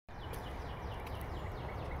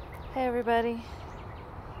Hey everybody,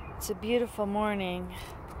 it's a beautiful morning,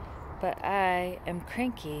 but I am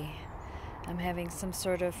cranky. I'm having some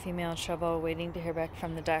sort of female trouble, waiting to hear back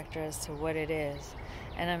from the doctor as to what it is,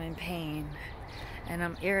 and I'm in pain, and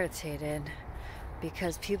I'm irritated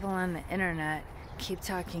because people on the internet keep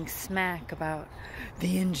talking smack about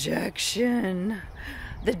the injection,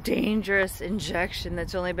 the dangerous injection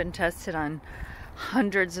that's only been tested on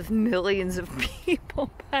hundreds of millions of people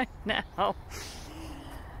by now.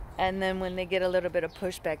 And then when they get a little bit of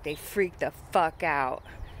pushback, they freak the fuck out.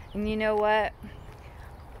 And you know what?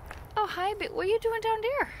 Oh, hi, what are you doing down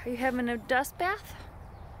there? Are you having a dust bath?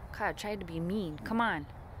 God, I tried to be mean. Come on.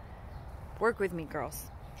 Work with me,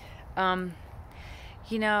 girls. Oops,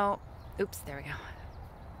 there we go.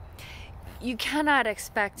 You cannot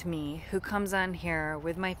expect me, who comes on here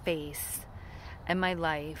with my face and my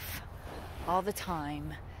life all the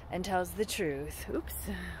time and tells the truth. Oops.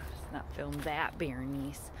 Not film that,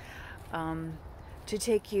 Bernice. To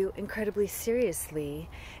take you incredibly seriously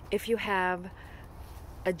if you have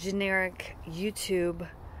a generic YouTube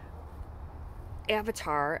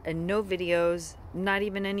avatar and no videos, not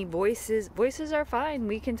even any voices. Voices are fine.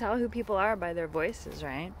 We can tell who people are by their voices,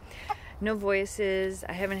 right? No voices.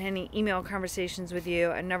 I haven't had any email conversations with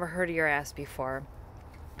you. I've never heard of your ass before.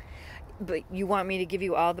 But you want me to give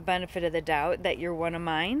you all the benefit of the doubt that you're one of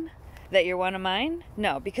mine? That you're one of mine?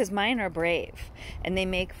 No, because mine are brave and they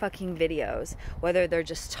make fucking videos, whether they're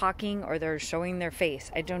just talking or they're showing their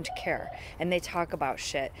face. I don't care. And they talk about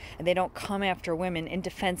shit, and they don't come after women in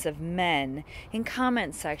defense of men in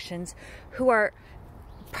comment sections who are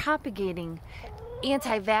propagating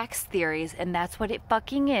anti-vax theories, and that's what it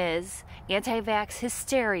fucking is, anti-vax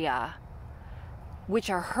hysteria, which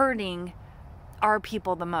are hurting our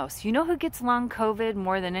people the most. You know who gets long COVID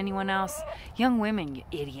more than anyone else? Young women, you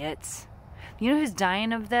idiots. You know who's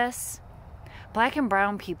dying of this? Black and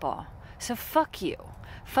brown people. So fuck you.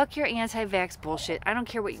 Fuck your anti-vax bullshit. I don't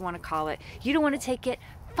care what you want to call it. You don't want to take it?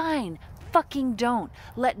 Fine. Fucking don't.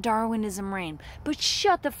 Let Darwinism reign. But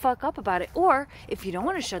shut the fuck up about it. Or, if you don't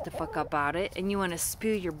want to shut the fuck up about it and you want to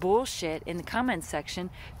spew your bullshit in the comments section,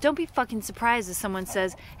 don't be fucking surprised if someone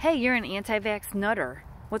says, hey, you're an anti-vax nutter.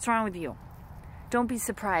 What's wrong with you? Don't be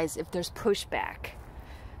surprised if there's pushback.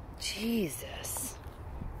 Jesus.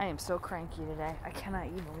 I am so cranky today. I cannot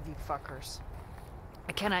even with you fuckers.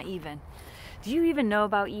 I cannot even. Do you even know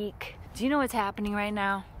about EEK? Do you know what's happening right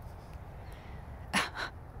now?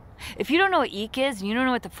 If you don't know what EEK is, and you don't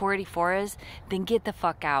know what the 484 is, then get the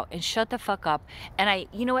fuck out and shut the fuck up. And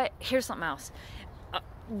you know what? Here's something else.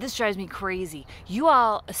 This drives me crazy. You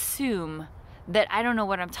all assume that I don't know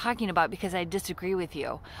what I'm talking about because I disagree with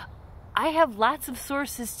you. I have lots of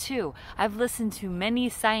sources too. I've listened to many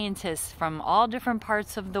scientists from all different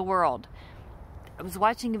parts of the world. I was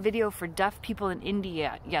watching a video for deaf people in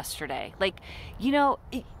India yesterday.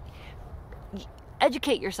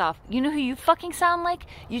 Educate yourself. You know who you fucking sound like?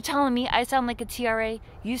 You telling me I sound like a TRA?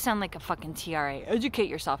 You sound like a fucking TRA. Educate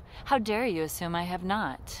yourself. How dare you assume I have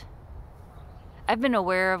not? I've been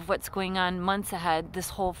aware of what's going on months ahead this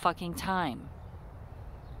whole fucking time.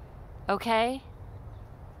 Okay?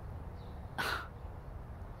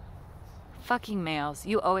 Fucking males,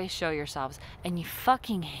 you always show yourselves, and you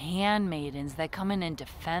fucking handmaidens that come in and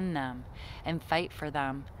defend them and fight for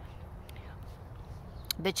them.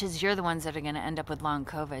 Bitches, you're the ones that are going to end up with long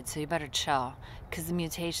COVID, so you better chill, because the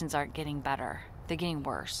mutations aren't getting better. They're getting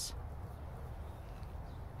worse.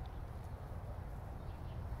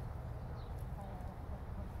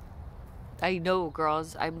 I know,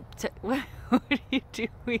 girls. What are you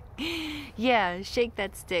doing? Yeah, shake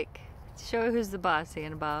that stick. Show who's the boss,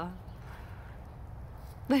 Annabelle.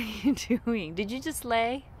 What are you doing? Did you just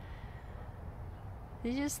lay?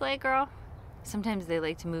 Did you just lay, girl? Sometimes they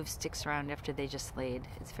like to move sticks around after they just laid.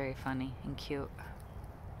 It's very funny and cute.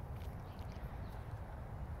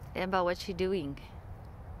 Annabelle, what's she doing?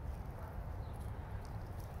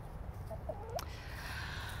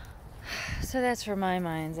 So that's where my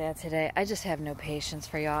mind's at today. I just have no patience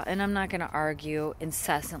for y'all, and I'm not going to argue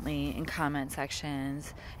incessantly in comment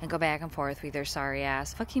sections and go back and forth with your sorry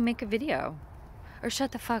ass. Fucking make a video or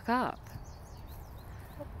shut the fuck up.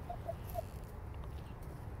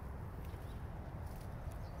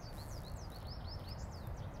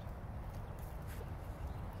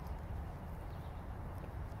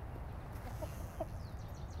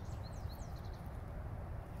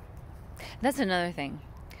 That's another thing.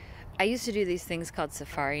 I used to do these things called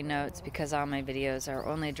safari notes because all my videos are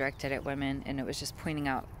only directed at women, and it was just pointing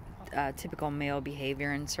out typical male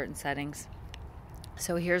behavior in certain settings.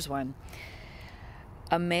 So here's one.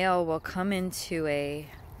 A male will come into a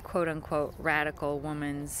quote-unquote radical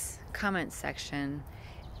woman's comment section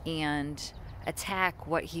and attack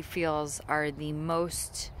what he feels are the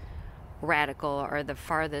most radical or the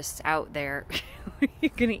farthest out there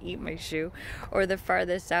you're gonna eat my shoe, or the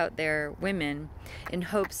farthest out there women, in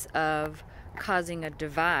hopes of causing a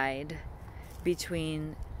divide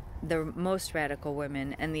between the most radical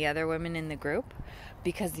women and the other women in the group,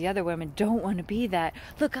 because the other women don't want to be that.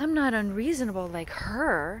 Look, I'm not unreasonable like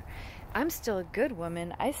her. I'm still a good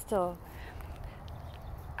woman. I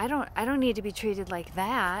don't need to be treated like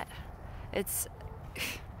that. It's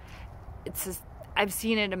just, I've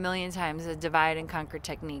seen it a million times, a divide and conquer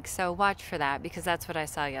technique. So watch for that, because that's what I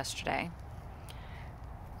saw yesterday.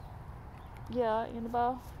 Yeah,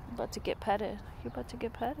 Annabelle, you're about to get petted. You're about to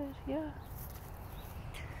get petted, yeah.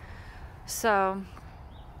 So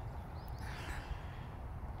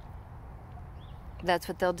that's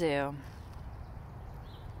what they'll do.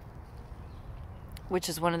 Which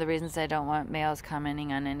is one of the reasons I don't want males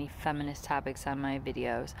commenting on any feminist topics on my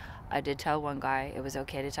videos. I did tell one guy it was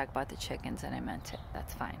okay to talk about the chickens, and I meant it.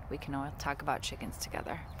 That's fine. We can all talk about chickens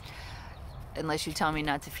together. Unless you tell me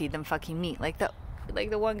not to feed them fucking meat. Like the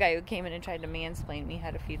one guy who came in and tried to mansplain me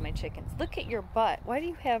how to feed my chickens. Look at your butt. Why do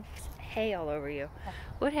you have hay all over you?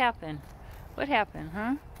 What happened? What happened,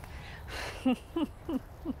 huh?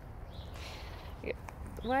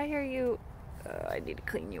 Why are you... I need to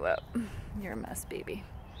clean you up. You're a mess, baby.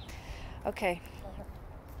 Okay.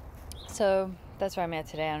 So that's where I'm at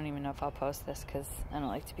today. I don't even know if I'll post this because I don't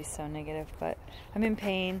like to be so negative, but I'm in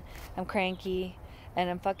pain, I'm cranky, and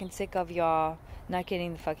I'm fucking sick of y'all not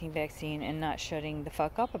getting the fucking vaccine and not shutting the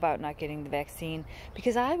fuck up about not getting the vaccine,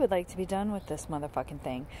 because I would like to be done with this motherfucking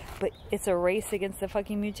thing. But it's a race against the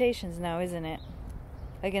fucking mutations now, isn't it?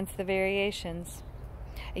 Against the variations.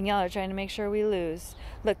 And y'all are trying to make sure we lose.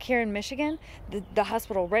 Look, here in Michigan, the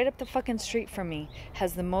hospital right up the fucking street from me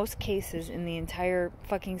has the most cases in the entire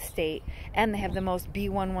fucking state, and they have the most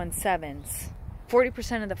B117s.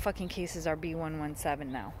 40% of the fucking cases are B117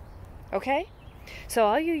 now. Okay? So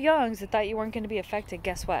all you youngs that thought you weren't going to be affected,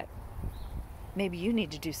 guess what? Maybe you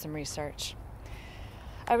need to do some research.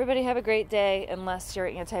 Everybody have a great day, unless you're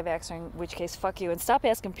anti-vaxxer, in which case, fuck you. And stop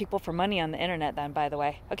asking people for money on the internet then, by the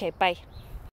way. Okay, bye.